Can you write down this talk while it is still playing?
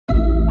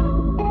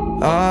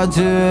I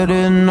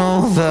didn't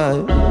know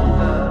that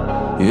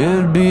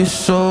it'd be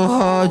so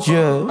hard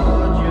yet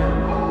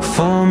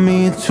for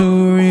me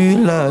to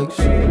relax,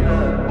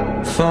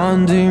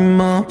 finding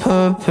my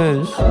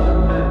purpose.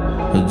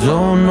 I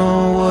don't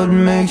know what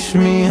makes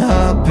me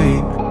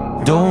happy,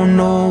 don't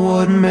know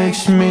what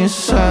makes me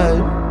sad.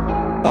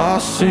 I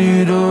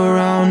sit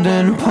around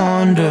and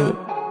ponder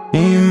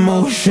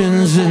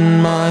emotions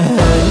in my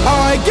head.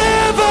 I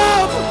give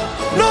up,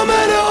 no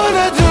matter what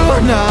I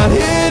do, not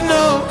here,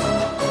 no.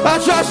 I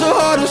try so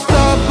hard to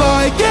stop,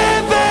 I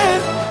give in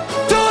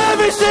to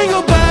every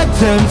single bad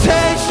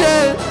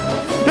temptation.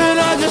 And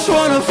I just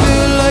wanna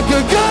feel like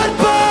a good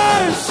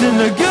person,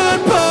 a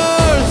good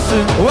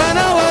person. When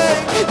I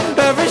wake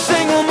every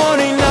single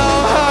morning now,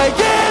 I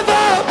give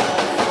up.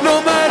 No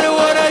matter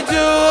what I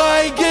do,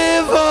 I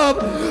give up,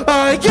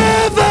 I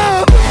give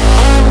up.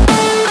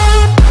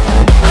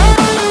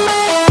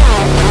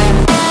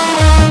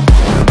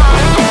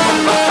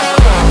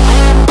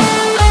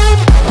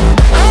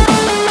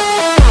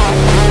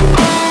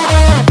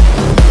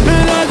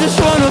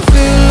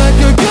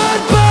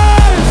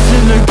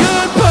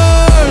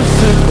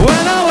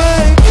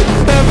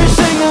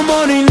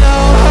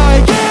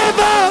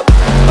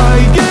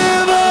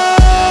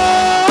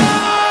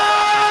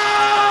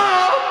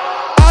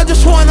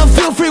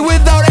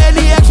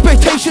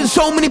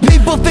 So many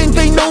people think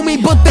they know me,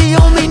 but they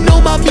only know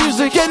my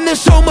music. And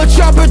there's so much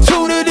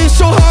opportunity,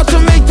 so hard to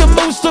make the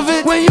most of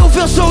it. When you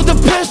feel so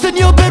depressed and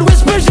your bed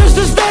whispers just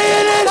to stay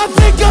in it, I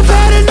think I've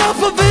had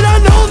enough of it. I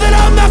know that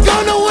I'm not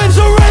gonna win,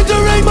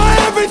 surrendering my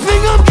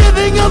everything. I'm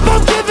giving up,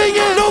 I'm giving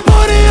in.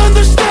 Nobody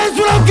understands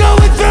what I'm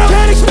going through.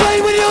 Can't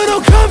explain when you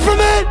don't come from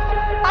it.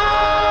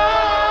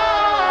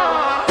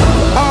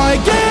 I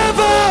give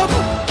up,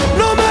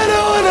 no matter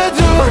what I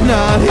do,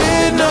 not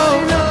here,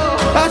 no.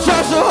 I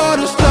try so hard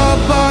to stop,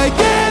 I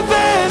give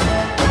in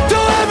to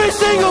every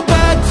single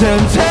bad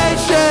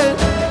temptation.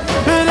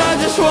 And I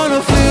just wanna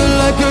feel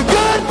like a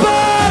good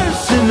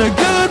person, a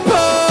good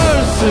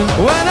person.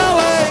 When I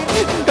wake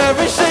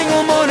every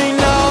single morning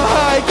now,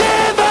 I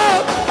give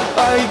up,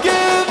 I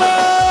give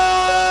up,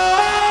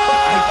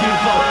 I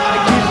give up, I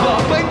give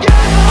up, I give up.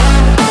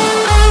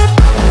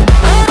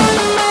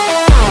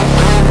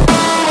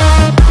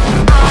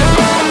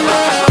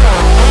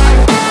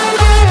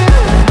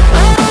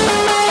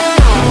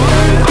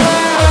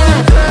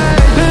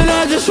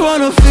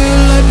 Wanna feel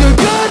like a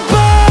good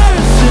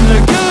person, a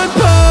good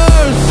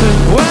person.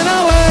 When I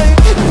wake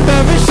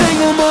every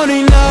single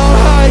morning now,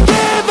 I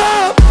give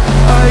up,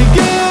 I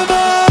give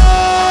up.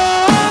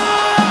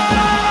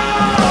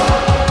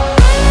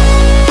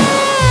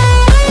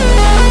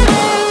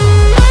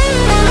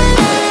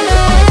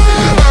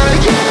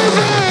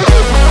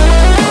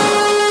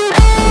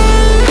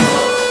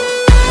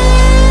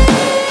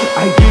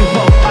 I give up. I give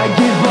up, I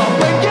give up,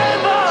 I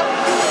give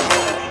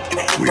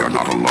up. We are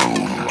not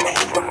alone.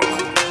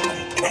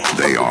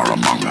 They are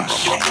among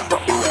us.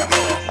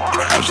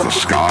 As the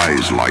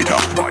skies light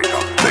up,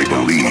 they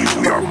believe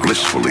we are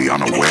blissfully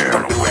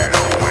unaware.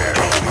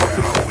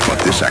 But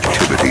this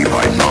activity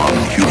by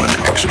non-human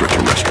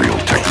extraterrestrial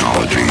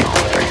technology